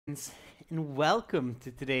And welcome to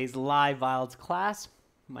today's live IELTS class.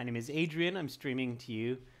 My name is Adrian. I'm streaming to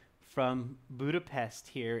you from Budapest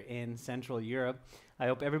here in Central Europe. I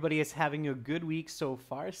hope everybody is having a good week so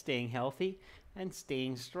far, staying healthy and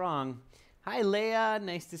staying strong. Hi Leah,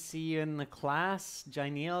 nice to see you in the class.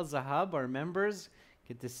 Jainil, Zahab, our members.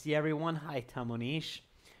 Good to see everyone. Hi Tamonish,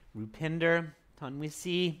 Rupinder,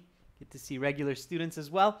 Tanwisi. Good to see regular students as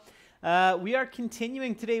well. We are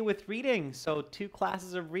continuing today with reading. So 2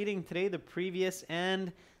 classes of reading today, the previous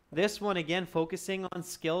and this one, again, focusing on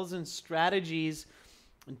skills and strategies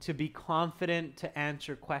to be confident, to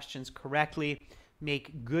answer questions correctly,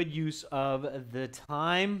 make good use of the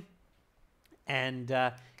time, and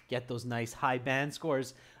get those nice high band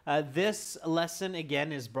scores. This lesson,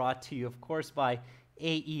 again, is brought to you, of course, by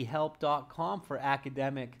aehelp.com for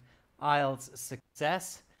academic IELTS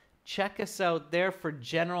success. Check us out there for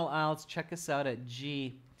general IELTS. Check us out at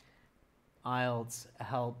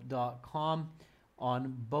gieltshelp.com.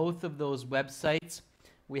 On both of those websites,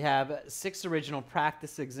 we have 6 original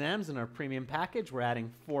practice exams in our premium package. We're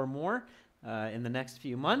adding 4 more in the next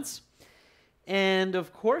few months. And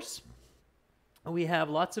of course, we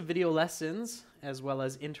have lots of video lessons as well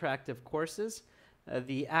as interactive courses.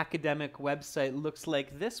 The academic website looks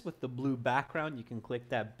like this with the blue background. You can click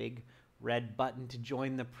that big red button to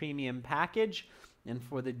join the premium package, and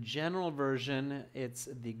for the general version it's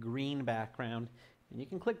the green background, and you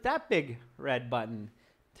can click that big red button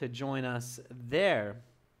to join us there.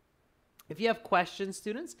 If you have questions,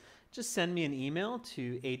 students, just send me an email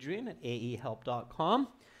to adrian@aehelp.com.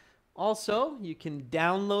 Also, you can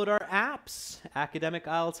download our apps, Academic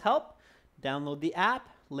IELTS Help. Download the app,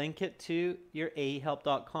 link it to your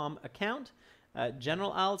aehelp.com account.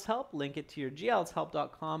 General IELTS Help, link it to your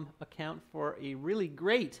gieltshelp.com account for a really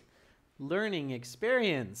great learning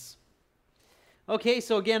experience. Okay,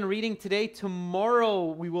 so again, reading today.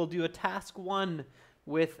 Tomorrow we will do a task 1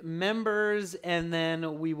 with members, and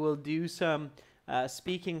then we will do some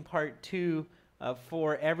speaking part 2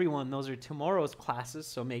 for everyone. Those are tomorrow's classes,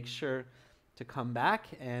 so make sure to come back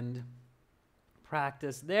and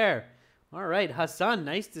practice there. All right, Hassan,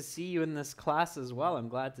 nice to see you in this class as well. I'm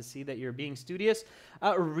glad to see that you're being studious.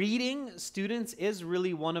 Reading, students, is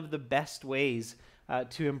really one of the best ways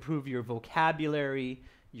to improve your vocabulary,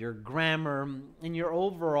 your grammar, and your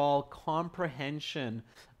overall comprehension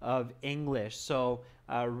of English. So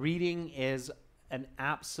reading is an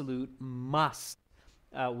absolute must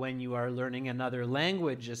when you are learning another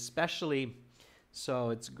language, especially.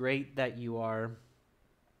 So it's great that you are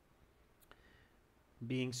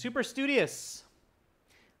being super studious.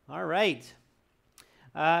 All right.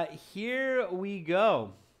 Here we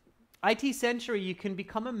go. IT Century, you can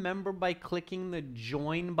become a member by clicking the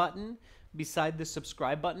join button beside the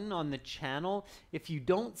subscribe button on the channel. If you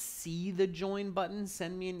don't see the join button,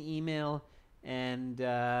 send me an email and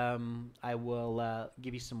I will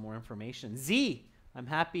give you some more information. Z, I'm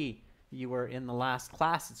happy you were in the last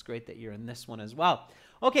class. It's great that you're in this one as well.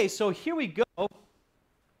 Okay, so here we go.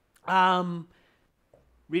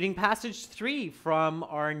 Reading passage 3 from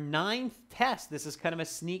our 9th test. This is kind of a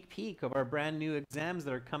sneak peek of our brand new exams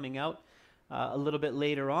that are coming out a little bit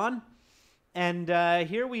later on. And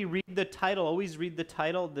here we read the title, always read the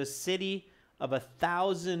title, The City of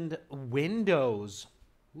 1,000 Windows.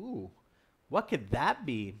 Ooh, what could that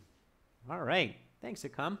be? All right, thanks,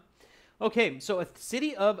 Akam. Okay, so a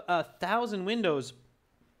city of 1,000 windows.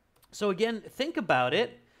 So again, think about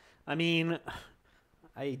it. I mean,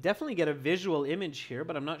 I definitely get a visual image here,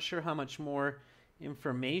 but I'm not sure how much more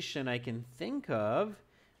information I can think of.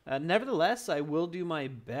 Nevertheless, I will do my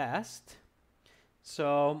best.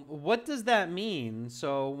 So what does that mean?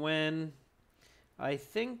 So when I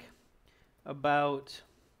think about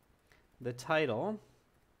the title,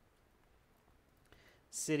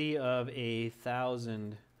 City of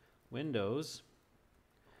 1,000 Windows,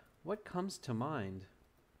 what comes to mind?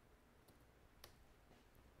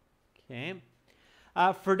 Okay.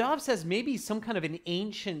 Ferdov says maybe some kind of an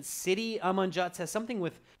ancient city. Amanjat says something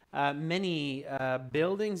with many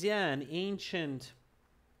buildings. Yeah, an ancient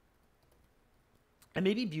and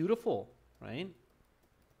maybe beautiful, right?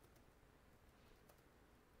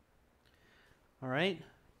 All right.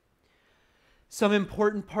 Some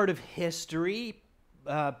important part of history,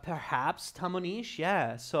 perhaps Tamonish.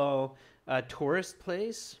 Yeah, so a tourist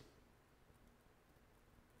place.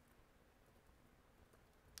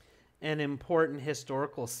 An important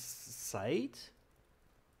historical site.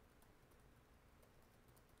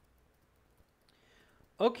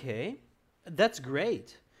 Okay, that's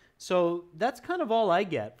great. So that's kind of all I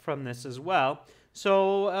get from this as well.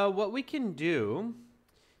 So what we can do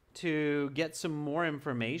to get some more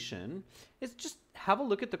information is just have a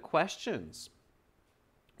look at the questions.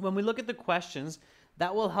 When we look at the questions,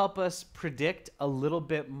 that will help us predict a little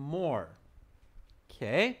bit more.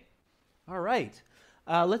 Okay? All right.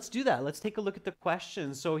 Let's do that. Let's take a look at the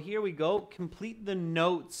questions. So here we go. Complete the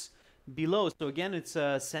notes below. So again, it's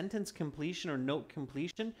a sentence completion or note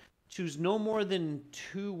completion. Choose no more than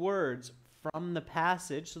 2 words from the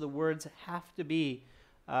passage. So the words have to be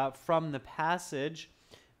from the passage.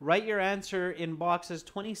 Write your answer in boxes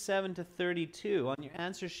 27 to 32 on your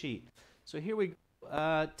answer sheet. So here we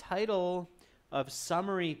go. Title of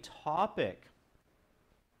summary topic.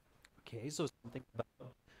 Okay, so something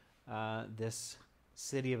about this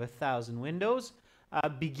city of 1,000 windows.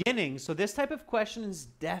 Beginning. So this type of question is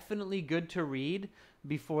definitely good to read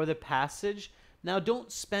before the passage. Now,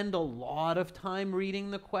 don't spend a lot of time reading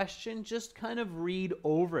the question. Just kind of read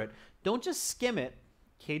over it. Don't just skim it.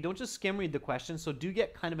 Okay, don't just skim read the question. So do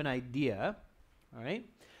get kind of an idea. All right.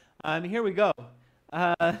 Here we go.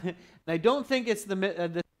 I don't think it's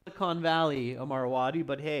the Silicon Valley, Omar Wadi,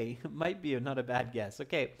 but hey, it might be not a bad guess.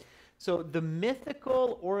 Okay. So the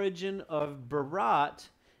mythical origin of Bharat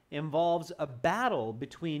involves a battle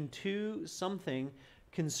between 2 something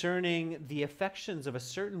concerning the affections of a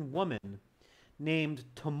certain woman named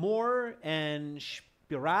Tamur and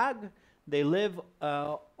Shpirag. They live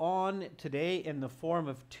on today in the form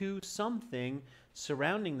of 2 something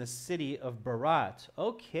surrounding the city of Bharat.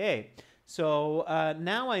 Okay, so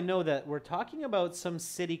now I know that we're talking about some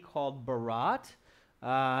city called Bharat,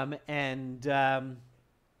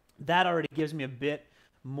 that already gives me a bit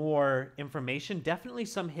more information. Definitely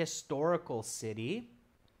some historical city.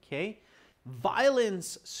 Okay.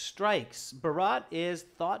 Violence strikes. Bharat is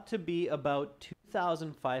thought to be about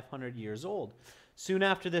 2,500 years old. Soon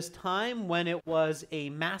after this time, when it was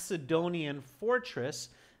a Macedonian fortress,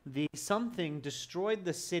 the something destroyed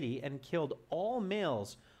the city and killed all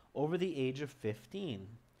males over the age of 15.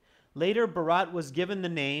 Later, Bharat was given the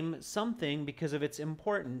name something because of its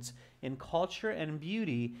importance in culture and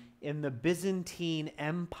beauty in the Byzantine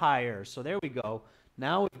Empire. So there we go.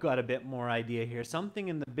 Now we've got a bit more idea here. Something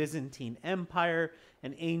in the Byzantine Empire,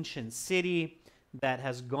 an ancient city that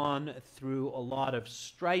has gone through a lot of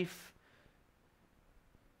strife.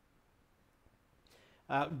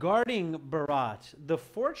 Guarding Bharat, the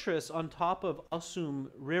fortress on top of Asum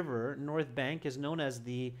River, North Bank, is known as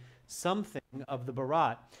the something of the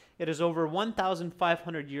Bharat. It is over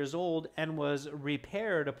 1,500 years old and was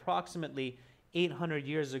repaired approximately 800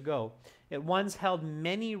 years ago. It once held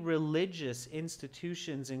many religious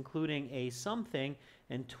institutions, including a something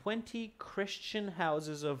and 20 Christian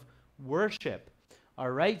houses of worship.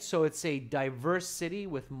 All right, so it's a diverse city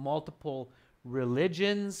with multiple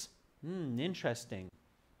religions. Interesting.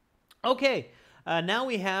 Okay, now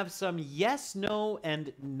we have some yes, no,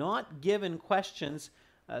 and not given questions.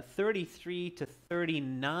 33 to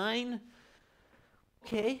 39.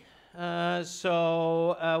 Okay,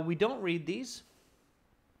 so we don't read these.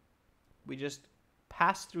 We just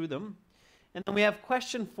pass through them. And then we have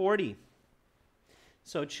question 40.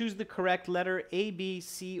 So choose the correct letter, A, B,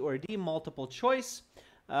 C, or D, multiple choice.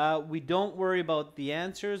 We don't worry about the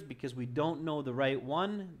answers because we don't know the right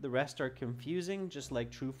one. The rest are confusing, just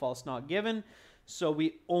like true, false, not given. So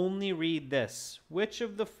we only read this. Which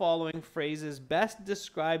of the following phrases best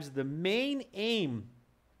describes the main aim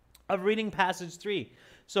of reading passage 3?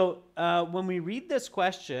 So when we read this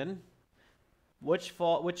question, which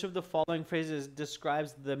of the following phrases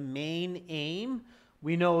describes the main aim?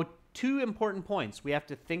 We know 2 important points. We have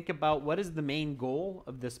to think about what is the main goal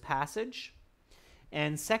of this passage.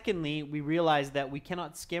 And secondly, we realize that we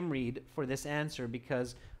cannot skim read for this answer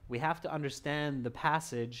because we have to understand the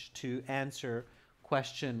passage to answer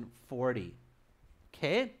question 40.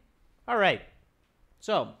 Okay? All right.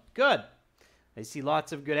 So, good. I see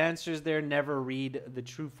lots of good answers there. Never read the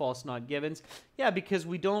true, false, not givens. Yeah, because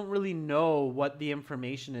we don't really know what the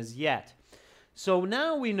information is yet. So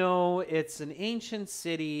now we know it's an ancient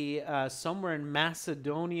city somewhere in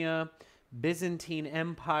Macedonia, Byzantine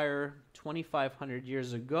Empire, 2,500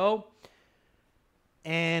 years ago.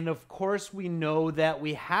 And of course, we know that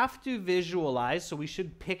we have to visualize, so we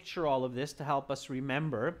should picture all of this to help us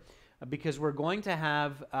remember, because we're going to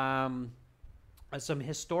have some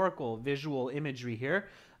historical visual imagery here.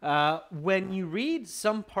 When you read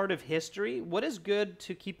some part of history, what is good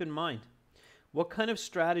to keep in mind? What kind of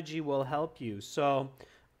strategy will help you? So,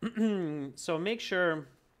 so make sure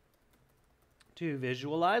to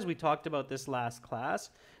visualize. We talked about this last class.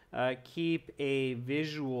 Keep a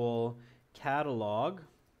visual catalog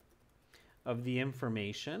of the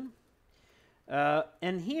information.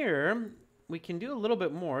 And here we can do a little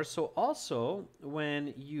bit more. So also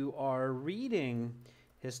when you are reading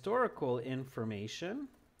historical information,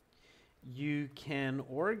 you can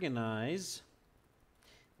organize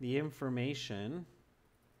the information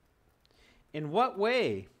in what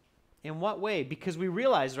way? In what way? Because we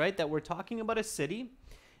realize, right, that we're talking about a city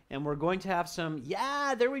and we're going to have some,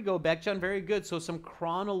 yeah, there we go, Beckjohn, very good. So some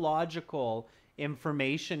chronological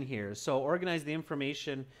information here. So organize the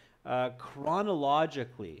information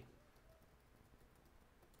chronologically.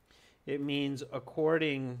 It means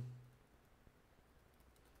according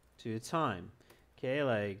to time. Okay,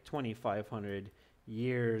 like 2,500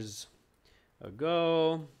 years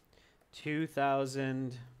ago,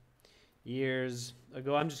 2,000 years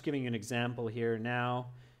ago. I'm just giving you an example here now,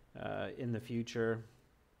 in the future.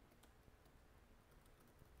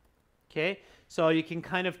 Okay, so you can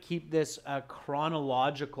kind of keep this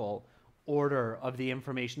chronological order of the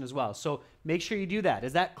information as well. So make sure you do that.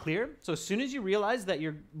 Is that clear? So as soon as you realize that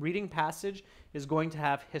your reading passage is going to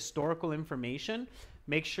have historical information,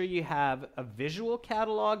 make sure you have a visual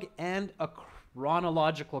catalog and a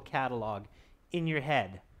chronological catalog in your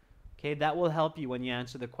head. Okay, that will help you when you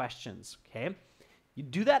answer the questions. Okay, you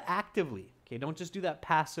do that actively. Okay, don't just do that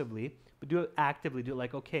passively, but do it actively. Do it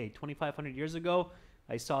like, okay, 2,500 years ago,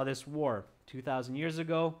 I saw this war. 2,000 years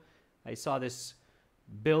ago, I saw this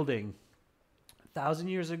building. 1,000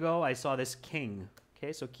 years ago, I saw this king.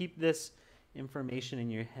 Okay, so keep this information in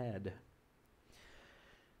your head.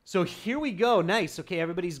 So here we go. Nice. Okay,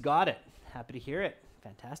 everybody's got it. Happy to hear it.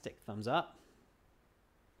 Fantastic. Thumbs up.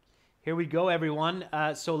 Here we go, everyone.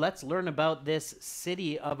 So let's learn about this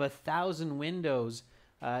city of 1,000 windows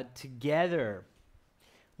together.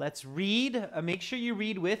 Let's read. Make sure you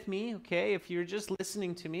read with me, okay? If you're just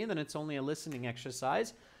listening to me, then it's only a listening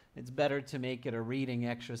exercise. It's better to make it a reading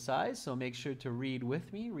exercise, so make sure to read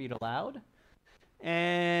with me, read aloud.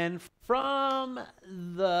 And from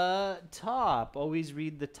the top, always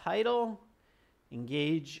read the title.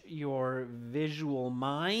 Engage your visual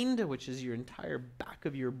mind, which is your entire back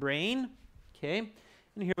of your brain. Okay,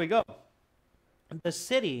 and here we go. The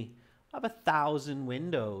city of 1,000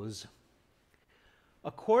 windows.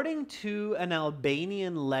 According to an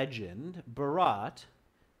Albanian legend, Berat,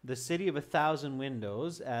 the city of 1,000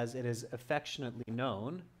 windows, as it is affectionately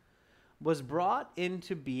known, was brought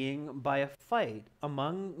into being by a fight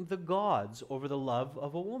among the gods over the love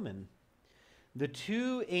of a woman. The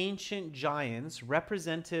two ancient giants,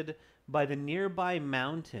 represented by the nearby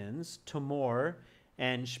mountains, Tomor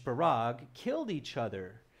and Shparag, killed each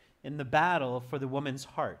other in the battle for the woman's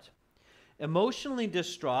heart. Emotionally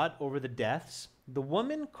distraught over the deaths, the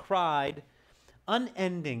woman cried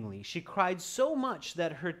unendingly. She cried so much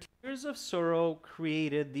that her tears of sorrow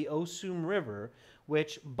created the Osum River,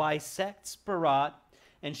 which bisects Berat,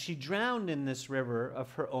 and she drowned in this river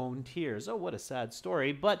of her own tears. Oh, what a sad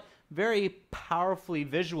story, but very powerfully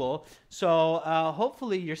visual. So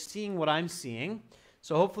hopefully you're seeing what I'm seeing.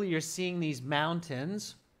 So hopefully you're seeing these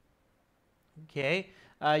mountains. Okay,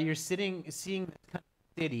 you're seeing this kind of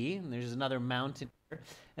city, and there's another mountain here.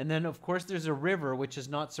 And then, of course, there's a river, which is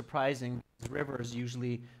not surprising. Rivers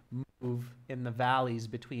usually move in the valleys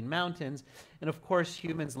between mountains. And, of course,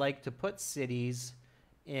 humans like to put cities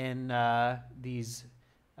in these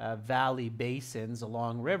valley basins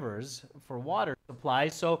along rivers for water supply.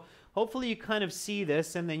 So hopefully you kind of see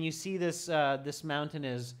this, and then you see this, this mountain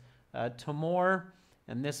is Tomor,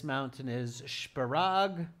 and this mountain is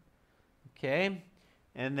Shparag. Okay,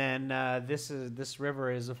 and then this river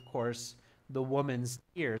is, of course, the woman's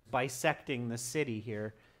tears, bisecting the city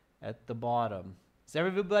here at the bottom. Is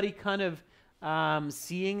everybody kind of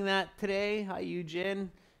seeing that today? Hi,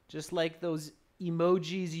 Eugene. Just like those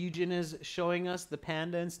emojis Eugene is showing us, the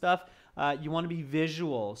panda and stuff. You want to be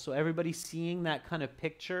visual. So everybody's seeing that kind of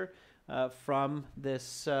picture from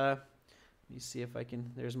this. Let me see if I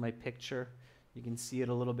can, there's my picture. You can see it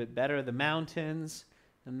a little bit better. The mountains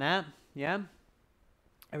and that, yeah.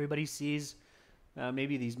 Everybody sees,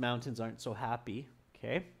 maybe these mountains aren't so happy.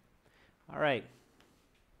 Okay. All right.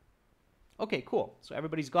 Okay, cool. So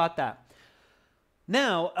everybody's got that.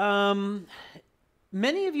 Now,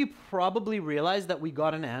 many of you probably realize that we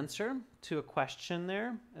got an answer to a question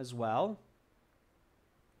there as well.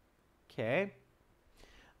 Okay.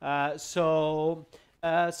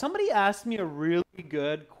 Somebody asked me a really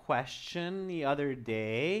good question the other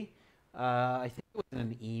day. I think it was in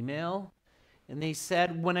an email. And they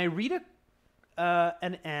said, when I read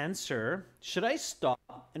an answer, should I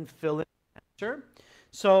stop and fill in the answer?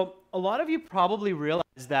 So a lot of you probably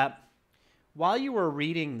realize that while you were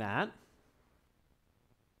reading that,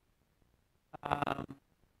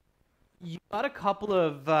 you got a couple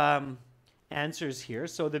of answers here.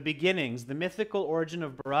 So the beginnings, the mythical origin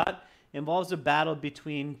of Berat involves a battle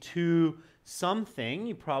between two something.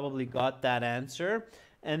 You probably got that answer.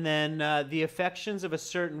 And then the affections of a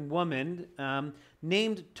certain woman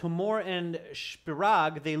named Tumor and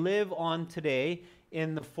Spirag, they live on today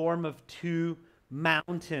in the form of two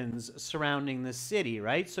mountains surrounding the city,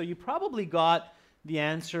 right? So you probably got the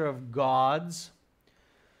answer of gods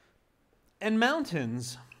and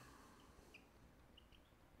mountains.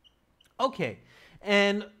 Okay,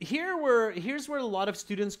 and here's where a lot of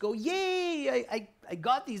students go, yay, I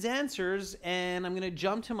got these answers, and I'm going to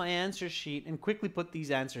jump to my answer sheet and quickly put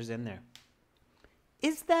these answers in there.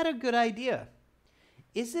 Is that a good idea?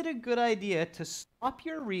 Is it a good idea to stop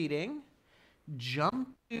your reading, jump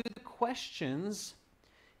to the questions,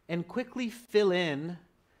 and quickly fill in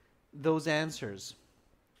those answers?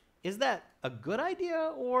 Is that a good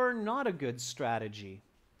idea or not a good strategy?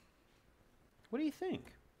 What do you think?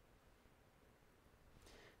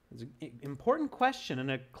 It's an important question,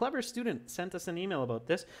 and a clever student sent us an email about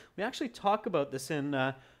this. We actually talk about this in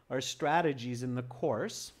our strategies in the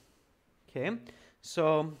course. Okay,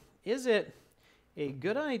 so is it a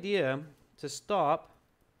good idea to stop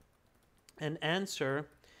and answer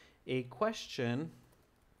a question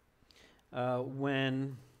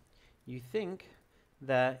when you think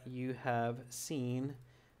that you have seen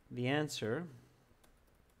the answer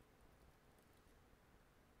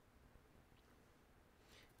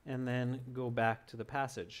and then go back to the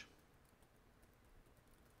passage?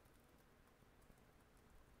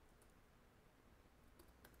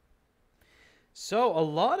 So a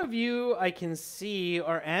lot of you, I can see,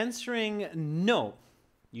 are answering no.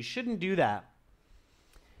 You shouldn't do that.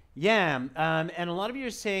 Yeah, and a lot of you are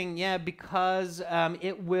saying, yeah, because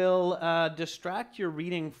it will distract your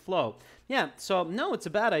reading flow. Yeah, so no, it's a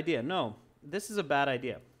bad idea. No, this is a bad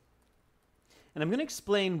idea. And I'm going to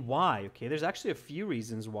explain why, okay? There's actually a few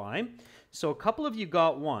reasons why. So a couple of you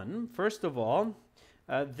got one. First of all,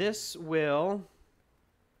 this will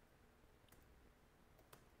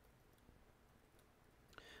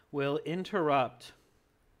interrupt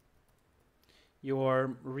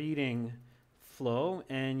your reading flow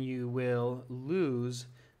and you will lose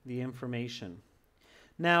the information.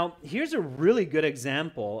 Now, here's a really good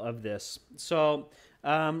example of this. So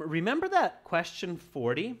remember that question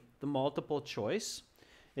 40? The multiple choice.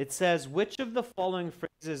 It says, which of the following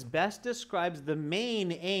phrases best describes the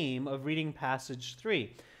main aim of reading passage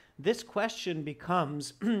 3? This question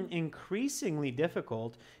becomes increasingly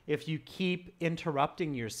difficult if you keep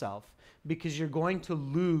interrupting yourself, because you're going to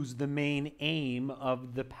lose the main aim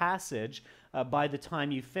of the passage by the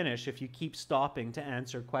time you finish if you keep stopping to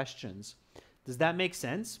answer questions. Does that make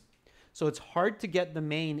sense? So it's hard to get the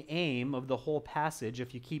main aim of the whole passage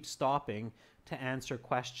if you keep stopping to answer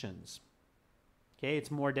questions. Okay,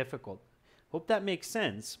 it's more difficult. Hope that makes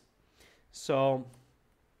sense. So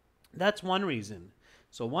that's one reason.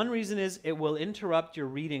 So one reason is it will interrupt your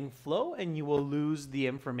reading flow and you will lose the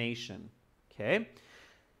information. Okay.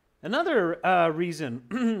 Another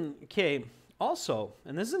reason, okay, also,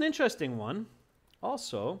 and this is an interesting one,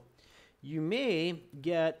 also, you may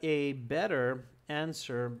get a better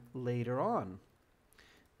answer later on.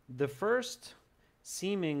 The first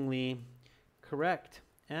seemingly correct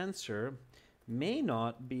answer may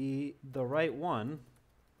not be the right one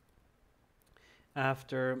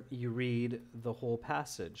after you read the whole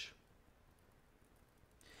passage.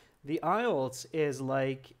 The IELTS is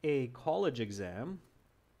like a college exam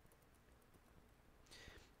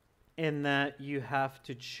in that you have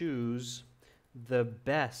to choose the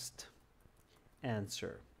best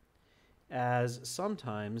answer, as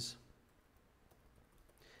sometimes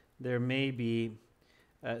there may be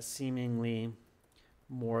seemingly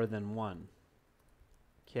more than one.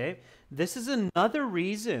 Okay, this is another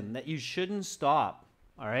reason that you shouldn't stop,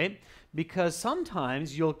 all right? Because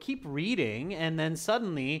sometimes you'll keep reading and then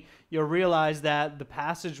suddenly you'll realize that the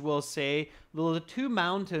passage will say, well, the two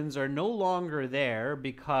mountains are no longer there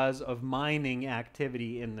because of mining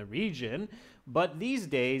activity in the region, but these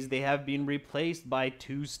days they have been replaced by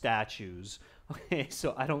two statues. Okay,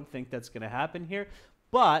 so I don't think that's going to happen here,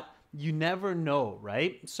 but you never know,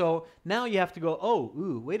 right? So now you have to go, oh,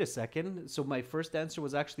 ooh, wait a second. So my first answer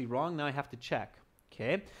was actually wrong. Now I have to check.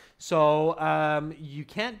 Okay, so you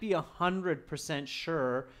can't be 100%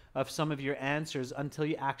 sure of some of your answers until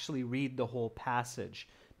you actually read the whole passage.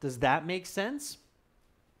 Does that make sense?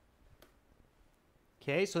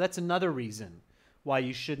 Okay, so that's another reason why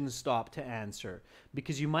you shouldn't stop to answer,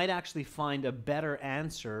 because you might actually find a better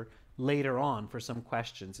answer later on for some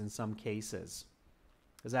questions in some cases.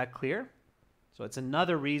 Is that clear? So it's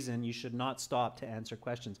another reason you should not stop to answer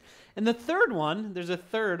questions. And the third one, there's a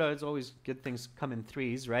third, it's always good things come in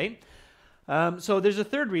threes, right? So there's a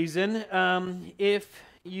third reason. If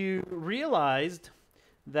you realized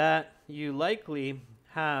that you likely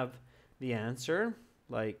have the answer,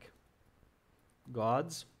 like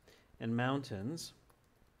gods and mountains,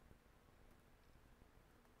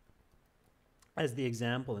 as the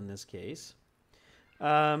example in this case,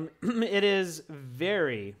 it is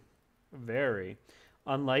very, very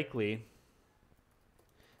unlikely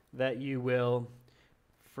that you will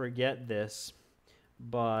forget this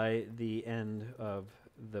by the end of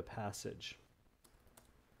the passage.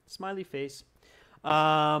 Smiley face.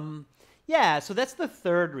 Yeah, so that's the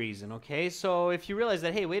third reason, okay? So if you realize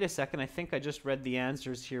that, hey, wait a second, I think I just read the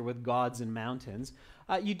answers here with gods and mountains,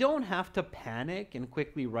 you don't have to panic and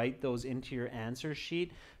quickly write those into your answer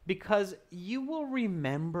sheet because you will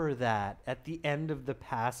remember that at the end of the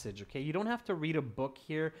passage, okay? You don't have to read a book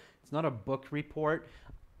here. It's not a book report.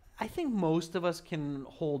 I think most of us can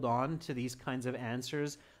hold on to these kinds of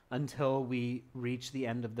answers until we reach the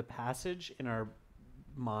end of the passage in our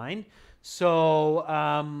mind.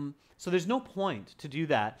 So there's no point to do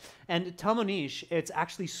that. And Talmonish, it's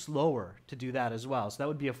actually slower to do that as well. So that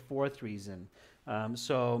would be a fourth reason.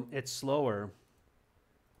 So it's slower.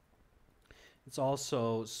 It's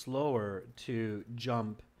also slower to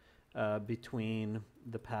jump between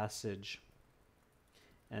the passage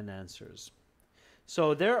and answers.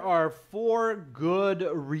 So there are 4 good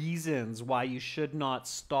reasons why you should not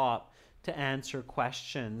stop to answer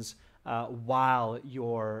questions while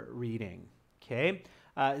you're reading. Okay.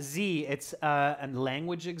 Z, it's a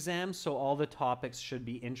language exam, so all the topics should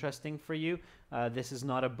be interesting for you. This is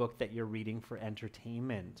not a book that you're reading for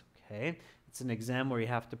entertainment. Okay. It's an exam where you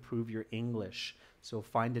have to prove your English, so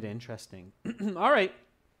find it interesting. All right.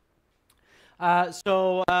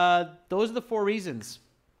 So those are the 4 reasons.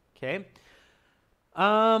 Okay.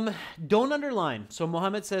 Don't underline. So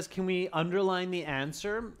Mohammed says, can we underline the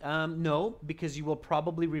answer? No, because you will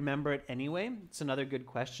probably remember it anyway. It's another good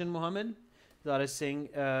question, Mohammed. That is saying,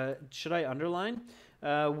 should I underline?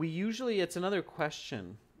 It's another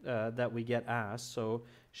question that we get asked. So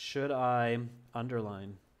should I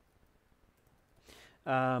underline?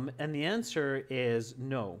 And the answer is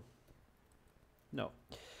no. No.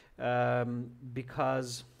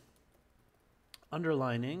 Because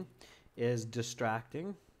underlining is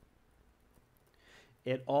distracting.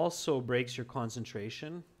 It also breaks your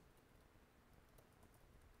concentration.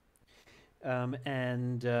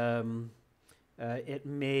 It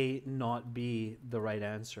may not be the right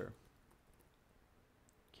answer.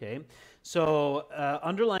 Okay, so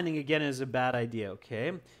underlining again is a bad idea,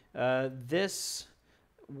 okay? This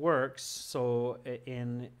works so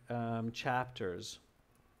in chapters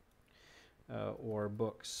or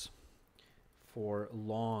books for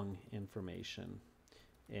long information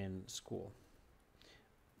in school,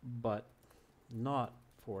 but not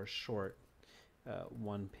for short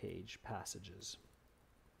one-page passages.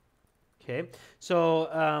 Okay, so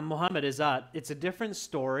Mohammed, it's a different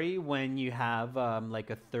story when you have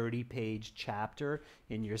like a 30-page chapter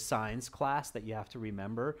in your science class that you have to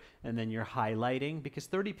remember, and then you're highlighting, because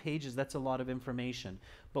 30 pages, that's a lot of information.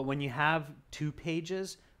 But when you have 2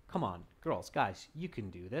 pages, come on, girls, guys, you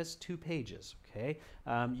can do this. 2 pages, okay?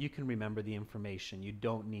 You can remember the information. You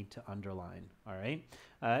don't need to underline, all right?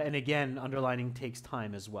 And again, underlining takes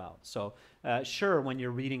time as well. So sure, when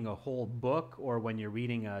you're reading a whole book or when you're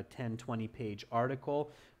reading a 10, 20-page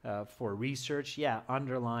article for research, yeah,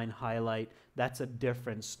 underline, highlight, that's a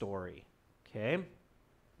different story, okay?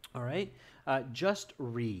 All right? Just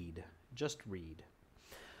read. Just read.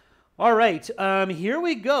 All right, here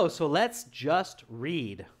we go. So let's just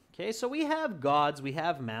read. Okay, so we have gods, we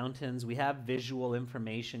have mountains, we have visual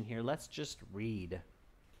information here. Let's just read.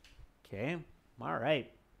 Okay, all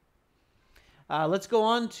right. Let's go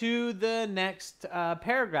on to the next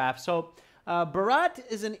paragraph. So Berat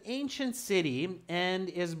is an ancient city and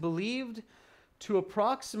is believed to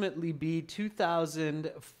approximately be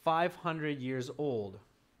 2,500 years old.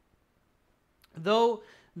 Though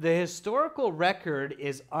the historical record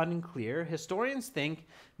is unclear, historians think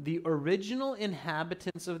the original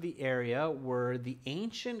inhabitants of the area were the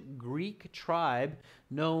ancient Greek tribe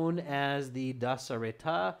known as the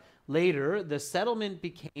Dasareta. Later, the settlement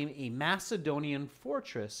became a Macedonian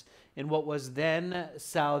fortress in what was then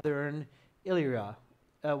southern Illyria.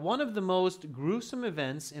 One of the most gruesome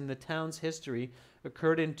events in the town's history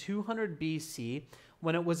occurred in 200 BC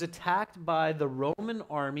when it was attacked by the Roman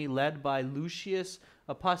army led by Lucius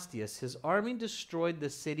Apustius. His army destroyed the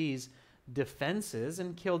city's defenses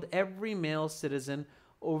and killed every male citizen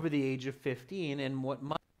over the age of 15 in what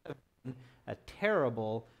must have been a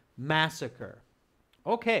terrible massacre.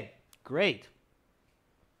 Okay, great.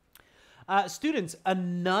 Students,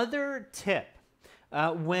 another tip.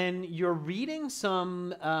 When you're reading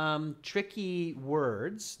some tricky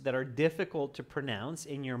words that are difficult to pronounce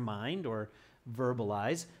in your mind or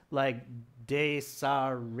verbalize, like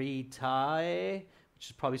desaritae, which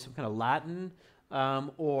is probably some kind of Latin,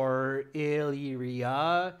 or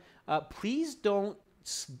Illyria, please don't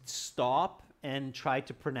stop and try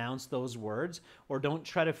to pronounce those words, or don't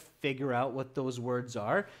try to figure out what those words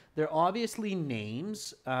are. They're obviously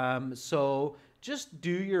names, so just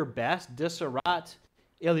do your best. Disserat,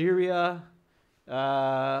 Illyria,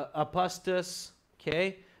 Apustus,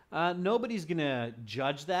 okay? Nobody's going to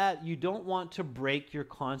judge that. You don't want to break your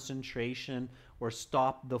concentration or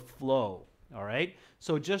stop the flow, all right?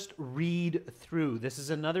 So just read through. This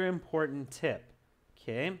is another important tip,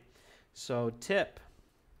 okay? So tip,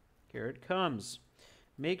 here it comes.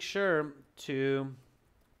 Make sure to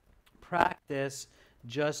practice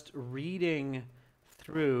just reading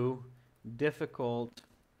through difficult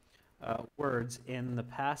words in the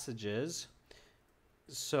passages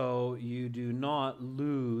so you do not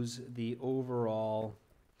lose the overall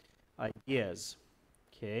ideas.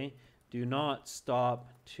 Okay? Do not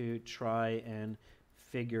stop to try and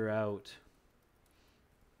figure out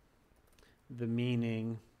the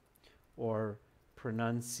meaning or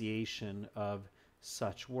pronunciation of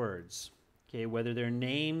such words. Okay? Whether they're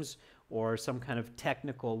names or some kind of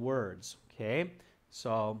technical words. Okay?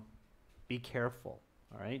 So be careful.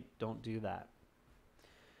 All right? Don't do that.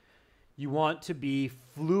 You want to be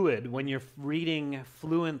fluid. When you're reading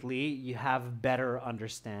fluently, you have better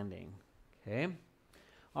understanding. Okay?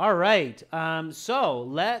 All right. So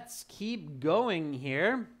let's keep going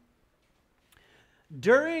here.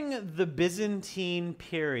 During the Byzantine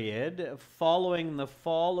period, following the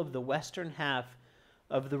fall of the western half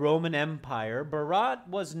of the Roman Empire, Berat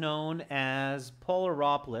was known as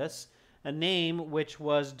Polaropolis, a name which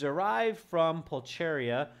was derived from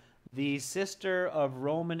Pulcheria, the sister of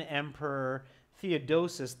Roman Emperor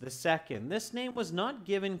Theodosius II. This name was not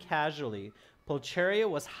given casually. Pulcheria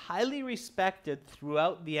was highly respected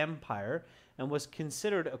throughout the empire and was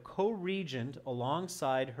considered a co-regent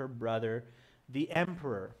alongside her brother, the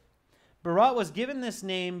emperor. Berat was given this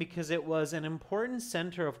name because it was an important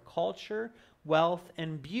center of culture, wealth,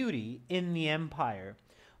 and beauty in the empire.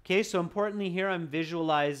 Okay, so importantly here I'm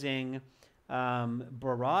visualizing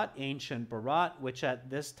Berat, ancient Berat, which at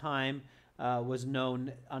this time was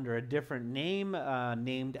known under a different name,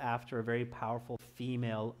 named after a very powerful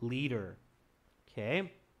female leader.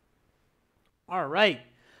 Okay. All right.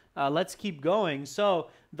 Let's keep going. So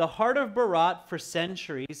the heart of Berat for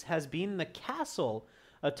centuries has been the castle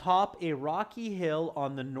atop a rocky hill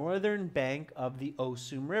on the northern bank of the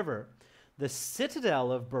Osum River. The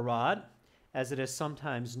citadel of Berat, as it is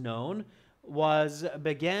sometimes known,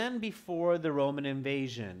 began before the Roman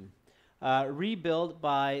invasion. Rebuilt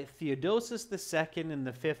by Theodosius II in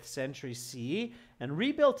the 5th century CE, and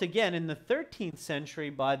rebuilt again in the 13th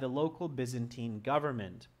century by the local Byzantine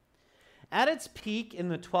government. At its peak in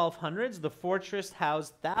the 1200s, the fortress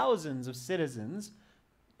housed thousands of citizens,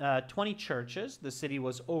 20 churches, the city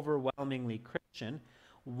was overwhelmingly Christian,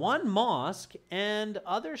 one mosque, and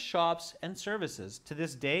other shops and services. To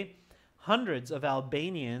this day, hundreds of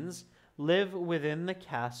Albanians live within the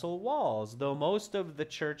castle walls, though most of the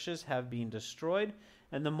churches have been destroyed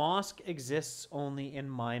and the mosque exists only in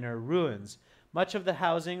minor ruins. Much of the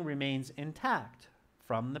housing remains intact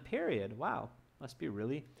from the period. Wow, must be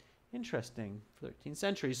really interesting, 13th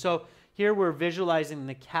century. So here we're visualizing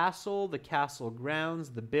the castle grounds,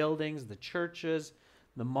 the buildings, the churches,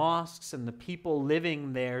 the mosques, and the people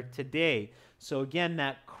living there today. So again,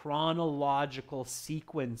 that chronological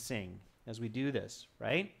sequencing as we do this,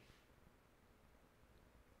 right?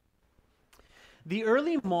 The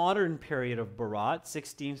early modern period of Berat,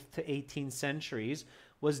 16th to 18th centuries,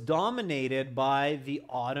 was dominated by the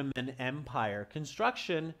Ottoman Empire.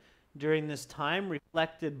 Construction during this time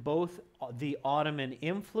reflected both the Ottoman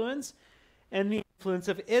influence and the influence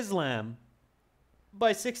of Islam. By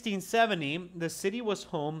 1670, the city was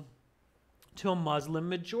home to a Muslim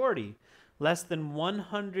majority, less than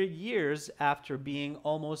 100 years after being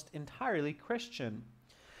almost entirely Christian.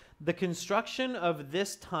 The construction of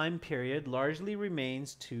this time period largely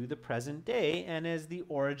remains to the present day and is the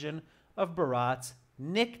origin of Berat's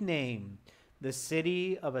nickname, the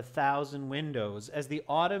City of 1,000 Windows, as the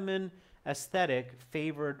Ottoman aesthetic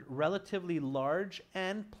favored relatively large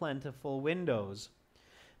and plentiful windows.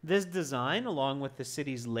 This design, along with the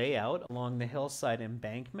city's layout along the hillside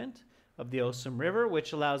embankment of the Osum River,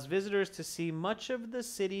 which allows visitors to see much of the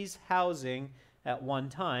city's housing at one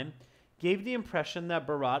time, gave the impression that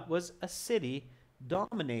Berat was a city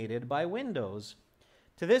dominated by windows.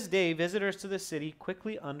 To this day, visitors to the city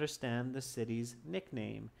quickly understand the city's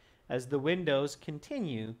nickname as the windows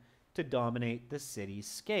continue to dominate the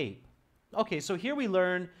cityscape. Okay, so here we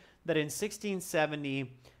learn that in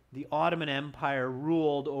 1670, the Ottoman Empire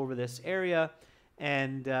ruled over this area,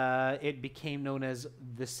 and it became known as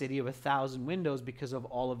the City of 1,000 Windows because of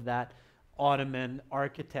all of that Ottoman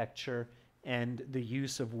architecture and the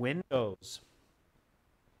use of windows.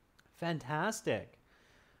 Fantastic.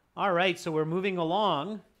 All right, so we're moving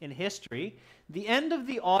along in history. The end of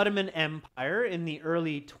the Ottoman Empire in the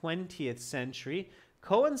early 20th century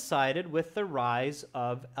coincided with the rise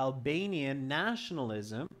of Albanian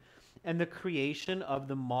nationalism and the creation of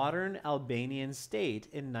the modern Albanian state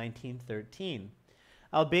in 1913.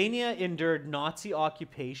 Albania endured Nazi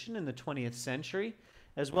occupation in the 20th century,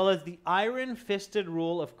 as well as the iron-fisted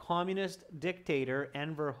rule of communist dictator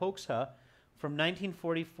Enver Hoxha from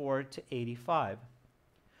 1944 to 85.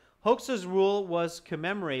 Hoxha's rule was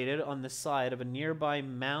commemorated on the side of a nearby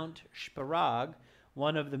Mount Shparag,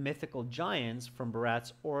 one of the mythical giants from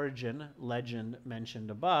Berat's origin legend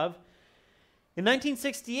mentioned above. In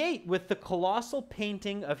 1968, with the colossal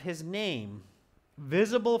painting of his name,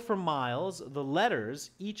 visible for miles, the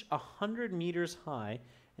letters, each 100 meters high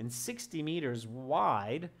and 60 meters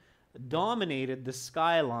wide, dominated the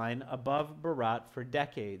skyline above Berat for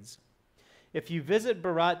decades. If you visit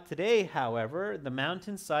Berat today, however, the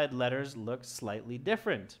mountainside letters look slightly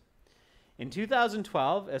different. In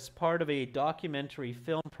 2012, as part of a documentary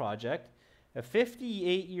film project, a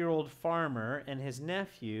 58-year-old farmer and his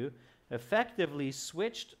nephew effectively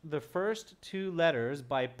switched the first two letters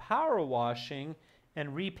by power washing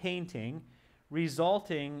and repainting,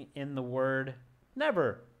 resulting in the word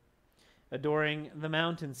never adoring the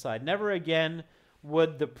mountainside. Never again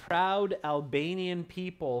would the proud Albanian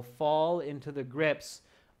people fall into the grips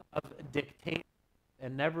of dictatorship,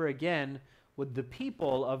 and never again would the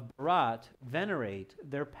people of Berat venerate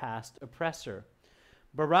their past oppressor.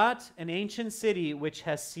 Berat, an ancient city which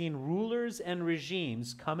has seen rulers and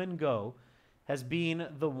regimes come and go, has been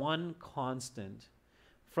the one constant.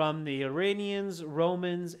 From the Iranians,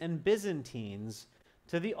 Romans, and Byzantines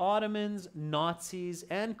to the Ottomans, Nazis,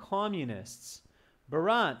 and communists,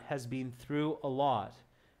 Berat has been through a lot.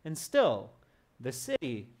 And still, the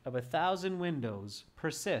city of 1,000 windows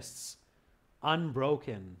persists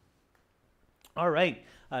unbroken. All right,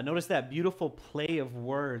 notice that beautiful play of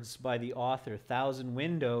words by the author, 1,000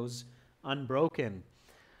 windows, unbroken.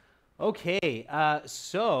 Okay,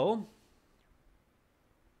 so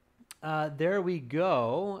there we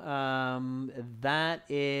go. That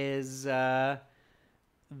is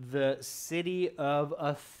the city of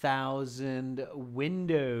 1,000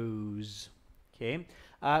 windows. Okay,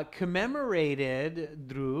 commemorated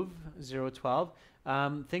Dhruv 012.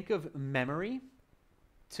 Think of memory.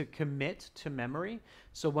 To commit to memory.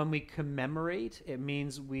 So when we commemorate, it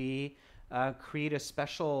means we create a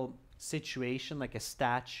special situation like a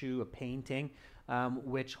statue, a painting,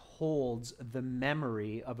 which holds the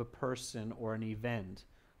memory of a person or an event.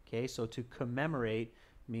 Okay, so to commemorate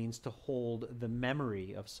means to hold the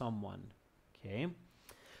memory of someone. Okay.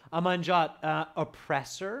 Amanjat,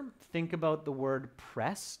 oppressor. Think about the word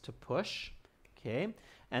press, to push. Okay.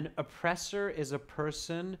 An oppressor is a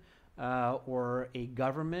person or a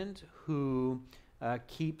government who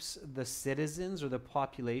keeps the citizens or the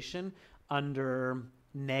population under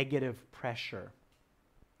negative pressure.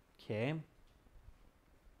 Okay.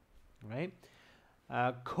 Right.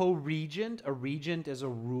 Co-regent. A regent is a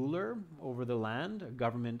ruler over the land, a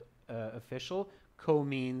government official. Co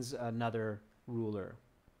means another ruler.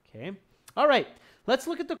 Okay. All right. Let's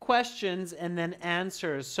look at the questions and then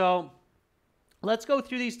answers. So let's go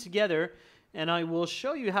through these together, and I will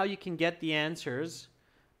show you how you can get the answers.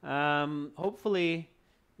 Hopefully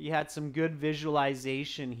you had some good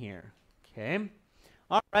visualization here. Okay.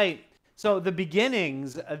 All right. So the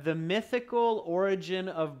beginnings, the mythical origin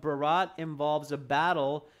of Berat involves a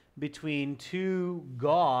battle between two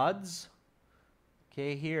gods.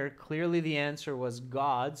 Okay, here clearly the answer was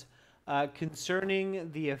gods,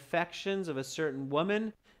 concerning the affections of a certain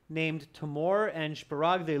woman named Timur and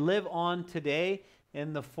Shparag. They live on today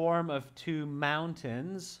in the form of two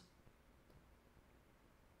mountains.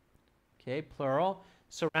 Okay, plural,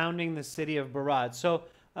 surrounding the city of Berat. So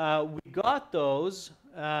we got those.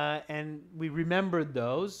 And we remembered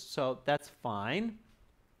those, so that's fine.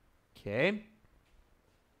 Okay.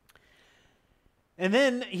 And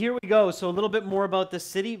then here we go. So a little bit more about the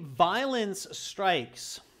city. Violence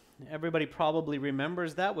strikes. Everybody probably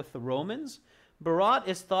remembers that with the Romans. Berat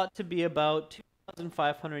is thought to be about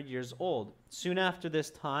 2,500 years old. Soon after this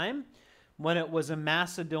time, when it was a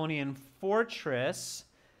Macedonian fortress,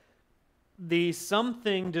 The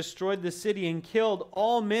something destroyed the city and killed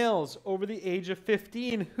all males over the age of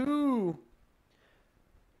 15. Who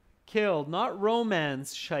killed? Not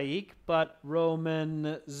Romans, Shaikh, but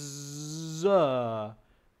Romans,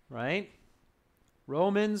 right?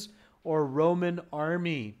 Romans or Roman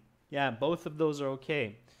army. Yeah, both of those are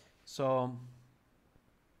okay. So,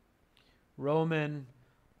 Roman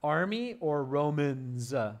army or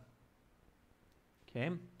Romans. Okay.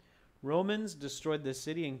 Romans destroyed the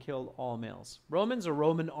city and killed all males. Romans or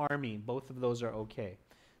Roman army. Both of those are okay.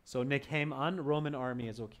 So, Nikhem an, Roman army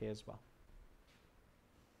is okay as well.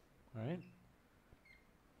 All right.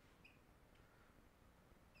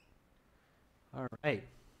 All right.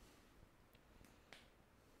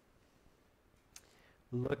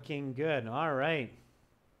 Looking good. All right.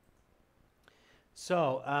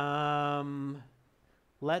 So,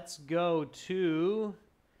 let's go to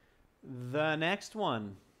the next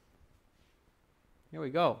one. Here we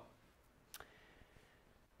go.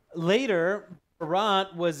 Later,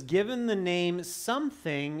 Berat was given the name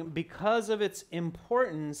something because of its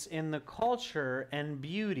importance in the culture and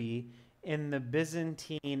beauty in the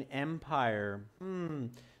Byzantine Empire.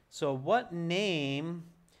 So what name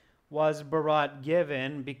was Berat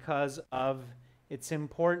given because of its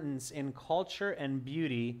importance in culture and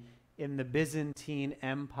beauty in the Byzantine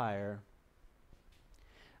Empire?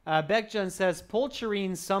 Bekjan says,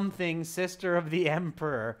 Polcherine something, sister of the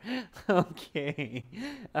emperor. Okay.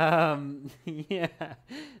 Yeah.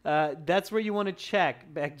 That's where you want to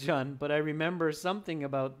check, Bekjan, but I remember something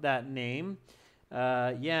about that name.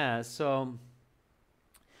 Yeah, so...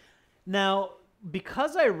 Now,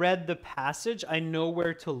 because I read the passage, I know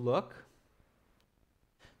where to look.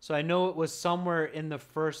 So I know it was somewhere in the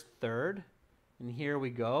first third. And here we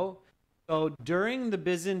go. So during the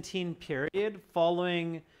Byzantine period,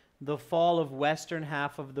 following the fall of western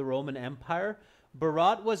half of the Roman Empire,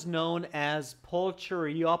 Berat was known as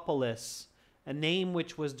Polcheriopolis, a name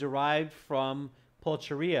which was derived from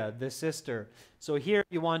Pulcheria, the sister. So here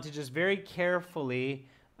you want to just very carefully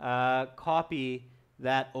copy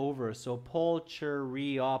that over. So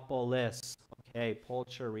Polcheriopolis. Okay,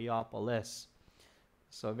 Polcheriopolis.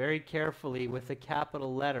 So very carefully with a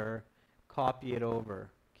capital letter, copy it over.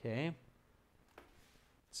 Okay.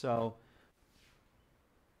 So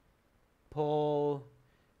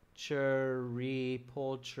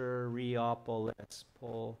Polcheriopolis.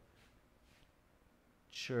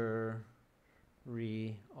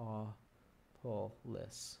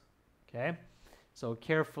 Polcheriopolis. Okay? So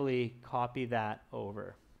carefully copy that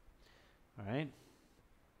over. All right?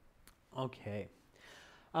 Okay.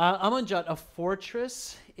 Amanjat, a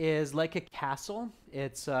fortress is like a castle.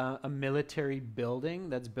 It's a military building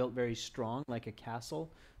that's built very strong, like a castle.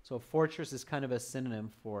 So fortress is kind of a synonym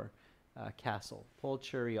for castle.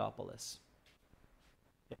 Polcheriopolis.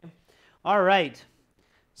 Okay. All right.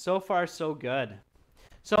 So far, so good.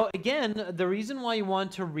 So again, the reason why you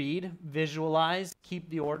want to read, visualize, keep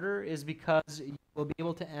the order is because you will be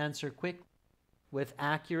able to answer quick with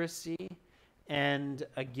accuracy and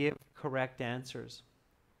give correct answers.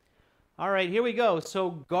 All right, here we go.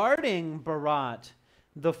 So guarding Berat,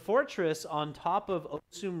 the fortress on top of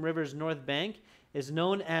Osum River's north bank, is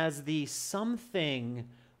known as the something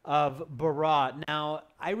of Berat. Now,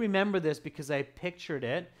 I remember this because I pictured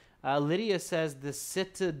it. Lydia says the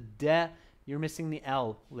citadel. You're missing the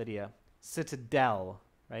L, Lydia. Citadel,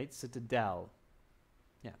 right? Citadel.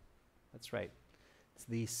 Yeah, that's right. It's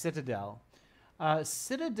the citadel.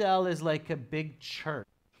 Citadel is like a big church.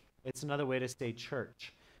 It's another way to say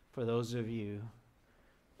church, for those of you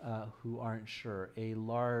who aren't sure. A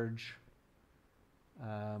large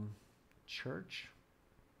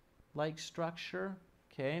church-like structure.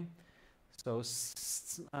 Okay. So,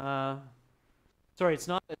 sorry, it's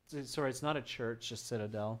not a church, a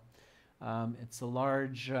citadel. It's a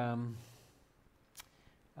large,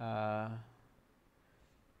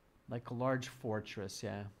 like a large fortress,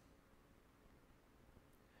 yeah.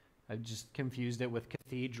 I've just confused it with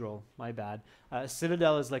cathedral, my bad.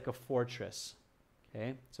 Citadel is like a fortress,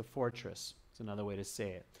 okay? It's a fortress. It's another way to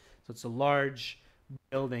say it. So it's a large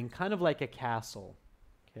building, kind of like a castle,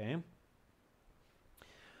 okay?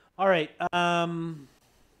 All right,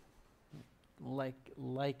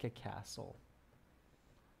 like a castle.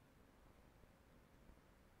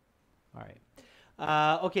 All right.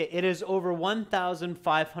 Okay, it is over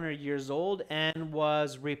 1,500 years old and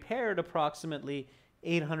was repaired approximately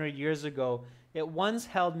 800 years ago. It once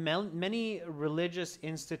held many religious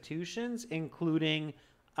institutions, including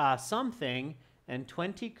something, and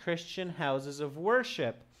 20 Christian houses of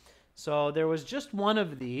worship. So there was just one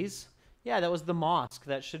of these. Yeah, that was the mosque.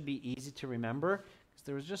 That should be easy to remember, because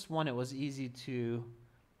there was just one. It was easy to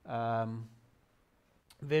um,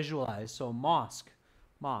 visualize. So mosque,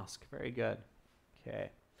 mosque, very good. Okay.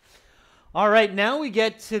 All right, now we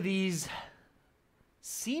get to these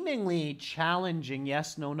seemingly challenging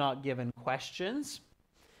yes, no, not given questions.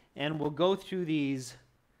 And we'll go through these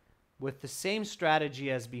with the same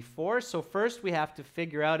strategy as before. So first we have to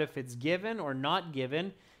figure out if it's given or not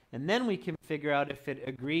given, and then we can figure out if it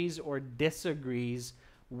agrees or disagrees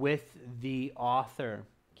with the author.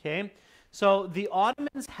 Okay? So the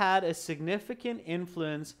Ottomans had a significant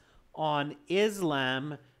influence on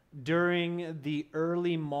Islam during the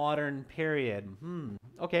early modern period.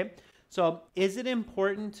 Okay. So is it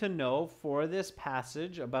important to know for this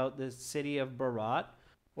passage about the city of Berat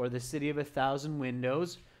or the city of 1,000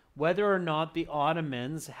 windows whether or not the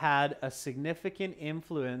Ottomans had a significant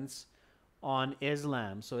influence on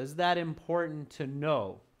Islam? So is that important to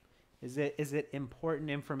know? Is it important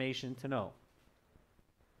information to know?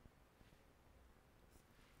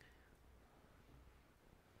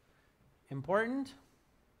 Important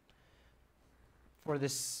for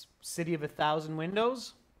this city of 1,000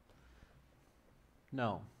 windows?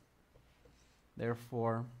 No.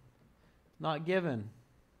 Therefore, not given.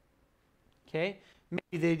 Okay?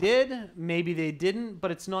 Maybe they did, maybe they didn't,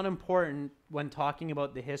 but it's not important when talking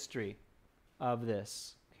about the history of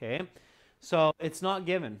this. Okay? So it's not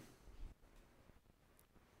given.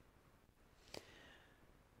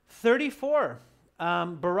 34.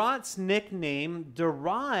 Berat's nickname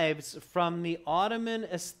derives from the Ottoman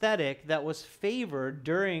aesthetic that was favored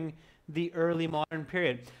during the early modern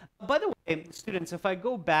period. By the way, students, if I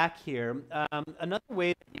go back here, another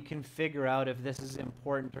way that you can figure out if this is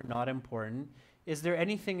important or not important, is there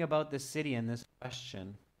anything about the city in this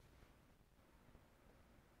question?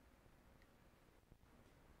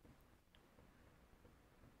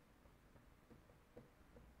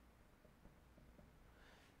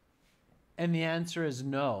 And the answer is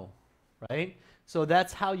no, right? So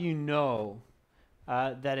that's how you know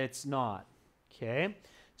that it's not, okay?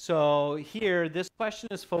 So here, this question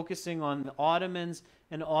is focusing on the Ottomans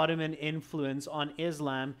and Ottoman influence on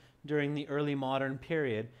Islam during the early modern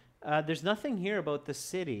period. There's nothing here about the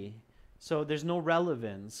city, so there's no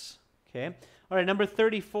relevance, okay? All right, number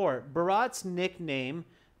 34. Berat's nickname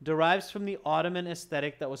derives from the Ottoman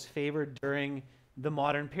aesthetic that was favored during the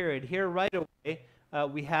modern period. Here, right away,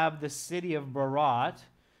 we have the city of Berat.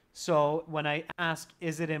 So when I ask,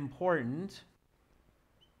 is it important?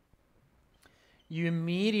 You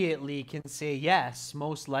immediately can say yes,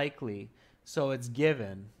 most likely. So it's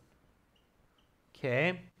given.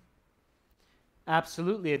 Okay?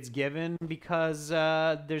 Absolutely, it's given because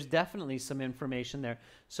there's definitely some information there.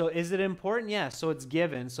 So is it important? Yes, so it's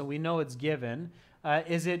given. So we know it's given.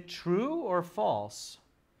 Is it true or false?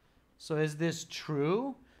 So is this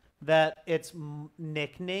true that its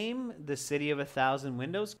nickname, the city of 1,000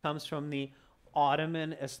 windows, comes from the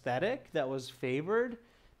Ottoman aesthetic that was favored?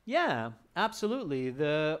 Yeah, absolutely.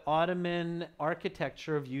 The Ottoman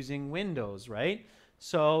architecture of using windows, right?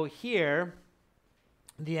 So here,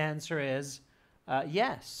 the answer is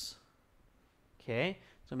yes. Okay,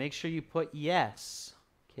 so make sure you put yes.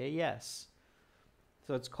 Okay, yes.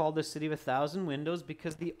 So it's called the city of 1,000 windows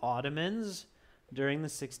because the Ottomans, during the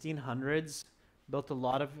 1600s, built a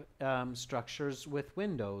lot of structures with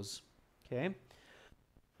windows. Okay.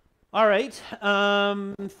 All right,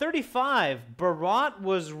 35. Berat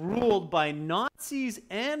was ruled by Nazis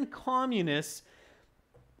and communists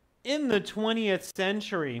in the 20th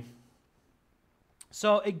century.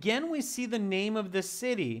 So again, we see the name of the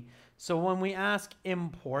city. So when we ask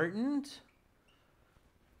important,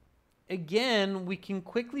 again, we can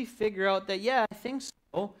quickly figure out that, yeah, I think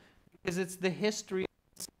so, because it's the history of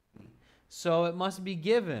the city. So it must be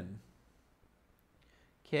given.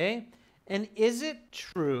 Okay? And is it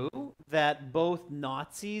true that both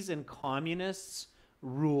Nazis and communists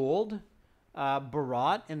ruled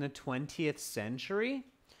Berat in the 20th century?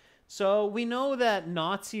 So we know that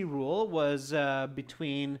Nazi rule was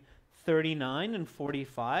between 39 and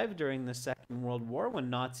 45 during the Second World War when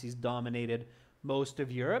Nazis dominated most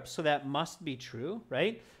of Europe. So that must be true,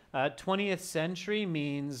 right? 20th century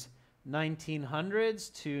means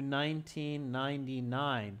 1900s to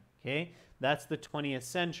 1999, okay? That's the 20th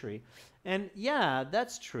century. And yeah,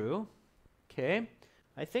 that's true. Okay,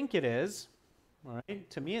 I think it is. All right,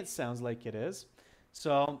 to me it sounds like it is.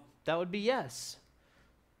 So that would be yes.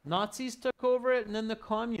 Nazis took over it and then the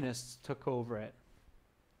communists took over it.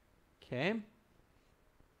 Okay.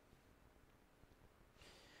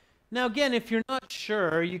 Now again, if you're not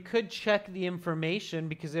sure, you could check the information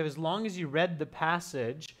because as long as you read the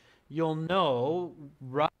passage, you'll know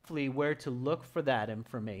roughly where to look for that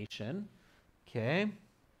information. Okay.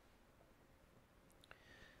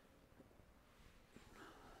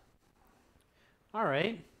 All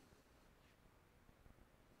right.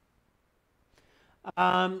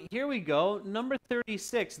 Here we go. Number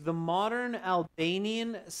 36. The modern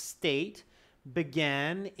Albanian state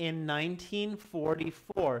began in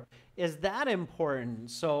 1944. Is that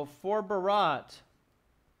important? So for Barat,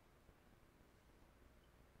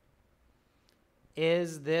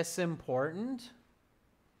 is this important?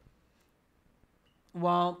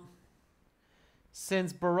 Well,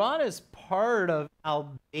 since Barat is part of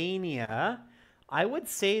Albania, I would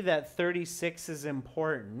say that 36 is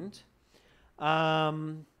important.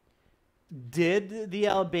 Um, did the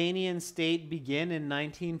Albanian state begin in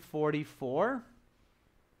 1944?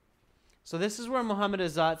 So this is where Muhammad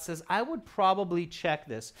Azad says, I would probably check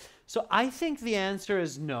this. So I think the answer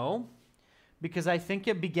is no, because I think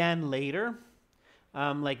it began later,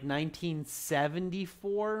 like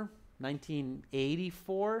 1974,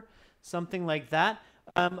 1984, something like that.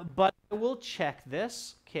 But I will check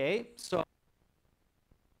this. Okay, so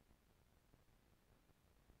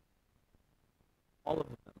all of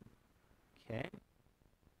them. Okay.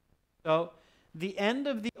 So the end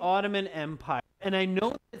of the Ottoman Empire, and I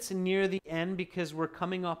know it's near the end because we're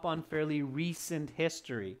coming up on fairly recent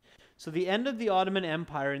history. So the end of the Ottoman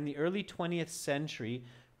Empire in the early 20th century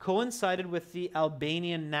coincided with the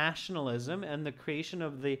Albanian nationalism and the creation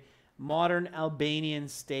of the modern Albanian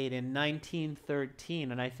state in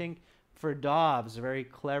 1913. And I think Ferdow's very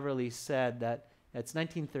cleverly said that it's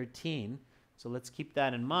 1913. So let's keep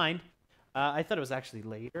that in mind. I thought it was actually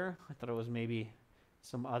later. I thought it was maybe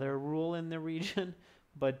some other rule in the region,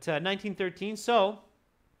 but 1913. So,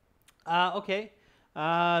 okay,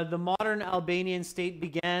 the modern Albanian state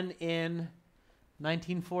began in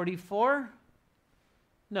 1944?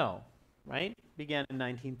 No, right? Began in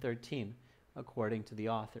 1913, according to the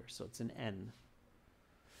author, so it's an N.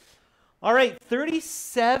 All right,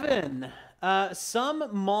 37. Some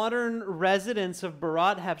modern residents of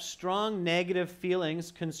Berat have strong negative feelings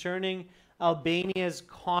concerning Albania's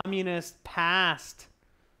communist past.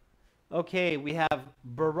 Okay, we have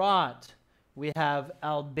Berat, we have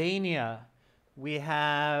Albania, we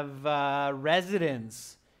have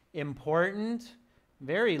residents. Important?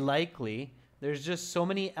 Very likely. There's just so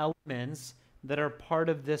many elements that are part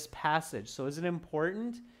of this passage. So is it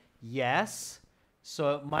important? Yes.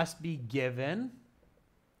 So it must be given.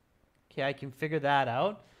 Okay, I can figure that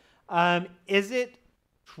out. Is it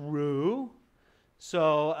true?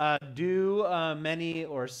 So do many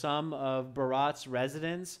or some of Berat's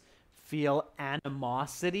residents feel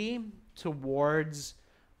animosity towards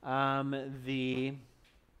the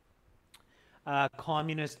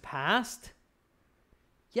communist past?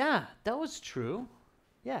 Yeah, that was true.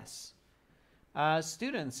 Yes.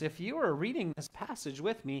 Students, if you are reading this passage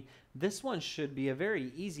with me, this one should be a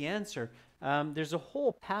very easy answer. There's a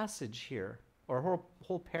whole passage here, or a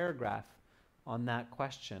whole paragraph on that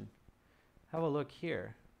question. Have a look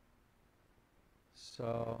here.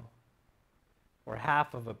 So, or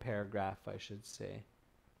half of a paragraph, I should say.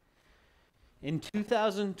 In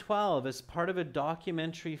 2012, as part of a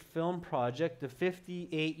documentary film project, the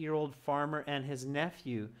 58-year-old farmer and his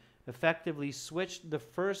nephew effectively switched the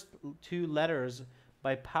first two letters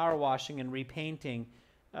by power washing and repainting,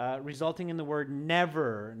 resulting in the word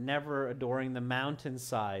never, never adoring the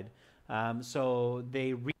mountainside. So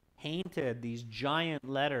they repainted these giant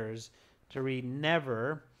letters to read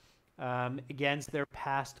never against their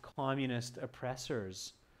past communist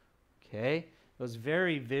oppressors. Okay? It was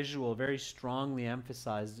very visual, very strongly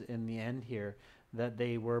emphasized in the end here that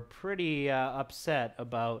they were pretty upset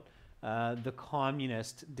about the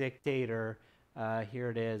communist dictator, here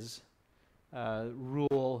it is,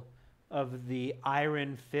 rule of the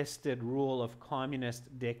iron-fisted rule of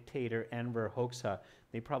communist dictator Enver Hoxha.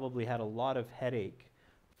 They probably had a lot of headache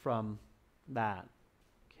from that.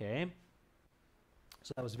 Okay?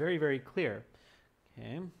 So that was very, very clear,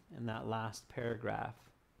 okay, in that last paragraph.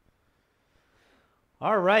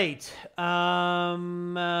 All right.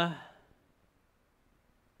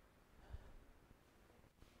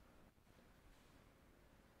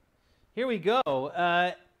 Here we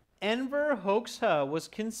go. Enver Hoxha was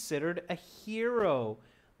considered a hero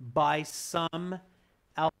by some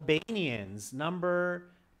Albanians. Number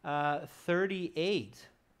 38.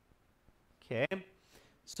 Okay.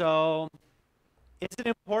 So, is it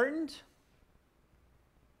important?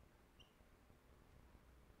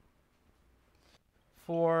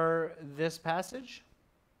 For this passage?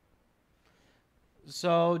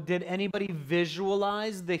 So, did anybody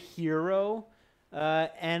visualize the hero,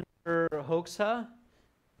 Enver Hoxha?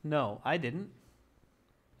 No, I didn't.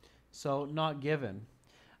 So, not given.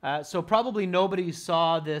 So, probably nobody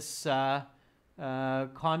saw this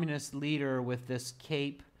communist leader with this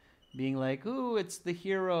cape being like, ooh, it's the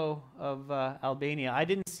hero of Albania. I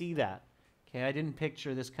didn't see that. Okay, I didn't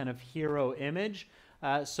picture this kind of hero image.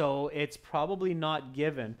 So it's probably not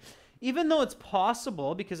given. Even though it's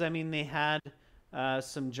possible, because I mean, they had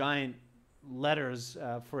some giant letters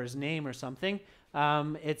for his name or something,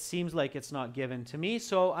 it seems like it's not given to me.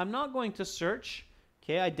 So I'm not going to search.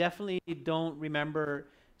 Okay, I definitely don't remember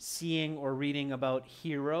seeing or reading about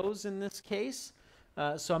heroes in this case.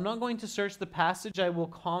 So I'm not going to search the passage. I will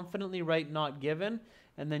confidently write not given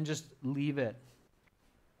and then just leave it.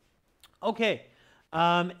 Okay,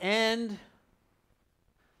 and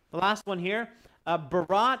the last one here.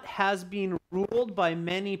 Berat has been ruled by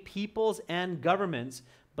many peoples and governments,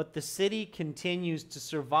 but the city continues to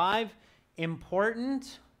survive.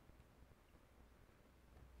 Important?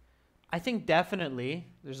 I think definitely.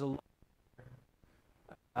 There's a lot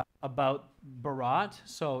about Berat,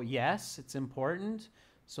 so yes, it's important.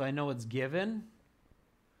 So I know it's given.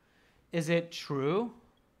 Is it true?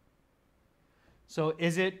 So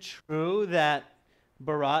is it true that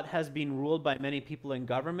Berat has been ruled by many people and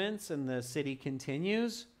governments and the city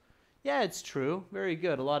continues? Yeah, it's true. Very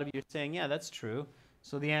good. A lot of you are saying, yeah, that's true.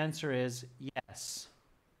 So the answer is yes.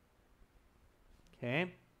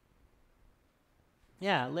 Okay.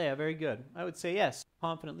 Yeah, Leah, very good. I would say yes,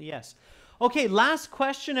 confidently yes. Okay, last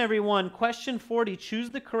question, everyone. Question 40. Choose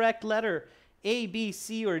the correct letter. A, B,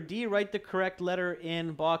 C, or D. Write the correct letter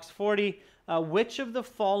in box 40. Which of the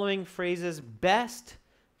following phrases best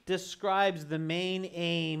describes the main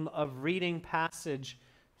aim of reading passage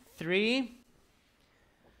 3?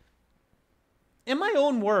 In my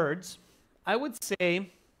own words, I would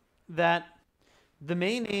say that the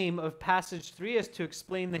main aim of passage 3 is to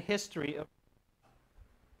explain the history of,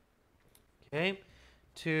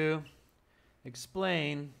 to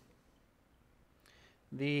explain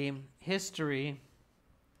the history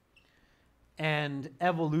and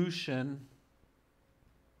evolution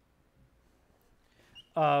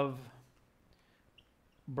of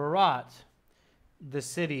Berat, the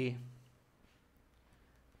city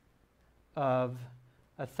of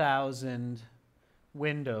 1,000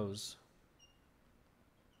 windows.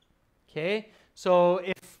 Okay, so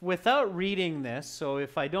if without reading this, so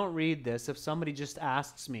if I don't read this, if somebody just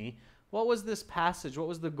asks me, what was this passage? What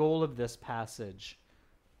was the goal of this passage?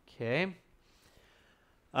 Okay,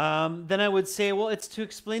 then I would say, well, it's to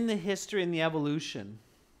explain the history and the evolution.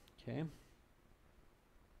 Okay.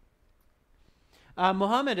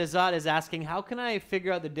 Mohammed Azad is asking, how can I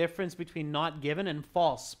figure out the difference between not given and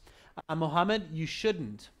false? Mohammed, you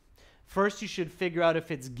shouldn't. First, you should figure out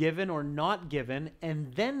if it's given or not given,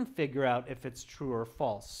 and then figure out if it's true or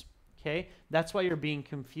false. Okay? That's why you're being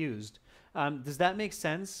confused. Does that make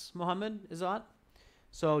sense, Mohammed Azad?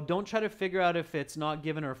 So don't try to figure out if it's not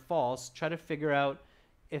given or false. Try to figure out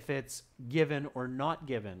if it's given or not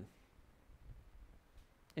given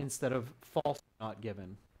instead of false or not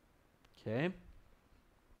given. Okay?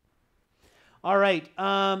 All right,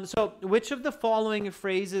 so which of the following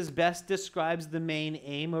phrases best describes the main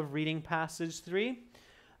aim of reading passage 3?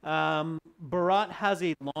 Berat has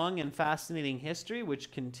a long and fascinating history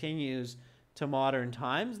which continues to modern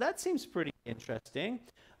times. That seems pretty interesting.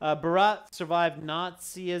 Berat survived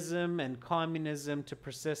Nazism and communism to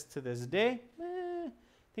persist to this day. I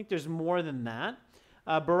think there's more than that.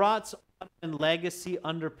 Berat's Ottoman legacy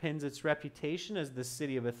underpins its reputation as the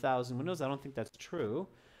city of 1,000 windows. I don't think that's true.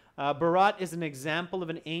 Berat is an example of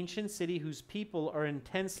an ancient city whose people are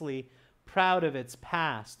intensely proud of its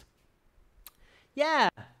past. Yeah,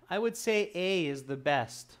 I would say A is the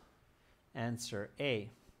best answer,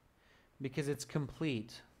 A, because it's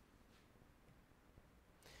complete.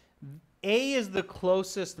 A is the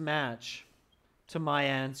closest match to my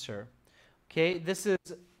answer. Okay, this is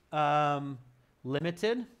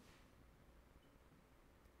limited.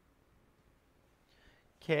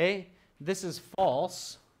 Okay, this is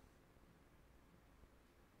false.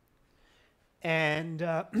 And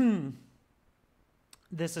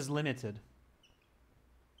this is limited.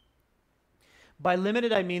 By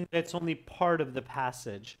limited, I mean that it's only part of the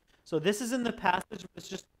passage. So this is in the passage, it's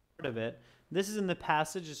just part of it. This is in the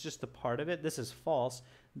passage, it's just a part of it. This is false.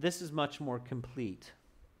 This is much more complete.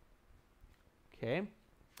 Okay.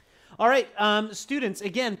 All right, students,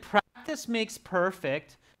 again, practice makes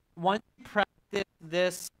perfect. Once you practice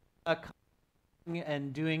this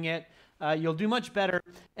and doing it, you'll do much better.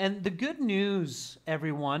 And the good news,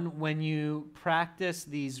 everyone, when you practice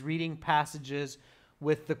these reading passages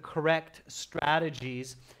with the correct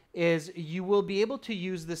strategies, is you will be able to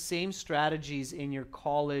use the same strategies in your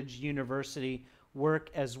college, university work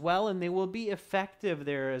as well, and they will be effective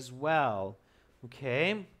there as well.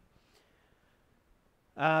 Okay?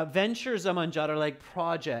 Ventures, Amanjad, are like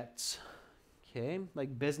projects. Okay,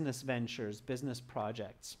 like business ventures, business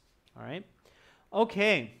projects. All right.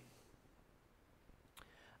 Okay.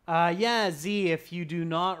 Yeah, Z, if you do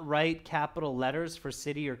not write capital letters for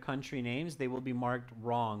city or country names, they will be marked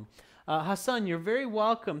wrong. Hassan, you're very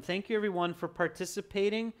welcome. Thank you, everyone, for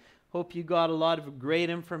participating. Hope you got a lot of great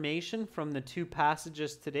information from the 2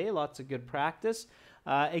 passages today. Lots of good practice.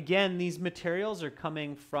 Again, these materials are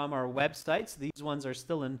coming from our websites. These ones are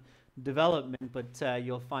still in development, but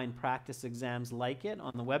you'll find practice exams like it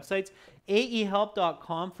on the websites.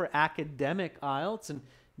 aehelp.com for academic IELTS and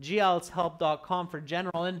gieltshelp.com for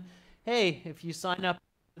general. And hey, if you sign up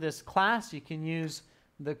for this class, you can use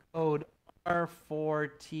the code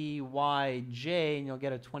R4TYJ and you'll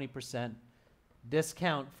get a 20%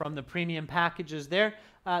 discount from the premium packages there.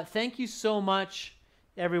 Thank you so much,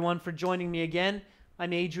 everyone, for joining me again.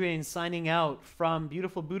 I'm Adrian, signing out from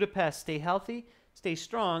beautiful Budapest. Stay healthy, stay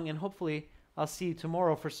strong, and hopefully I'll see you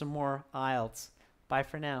tomorrow for some more IELTS. Bye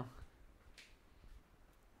for now.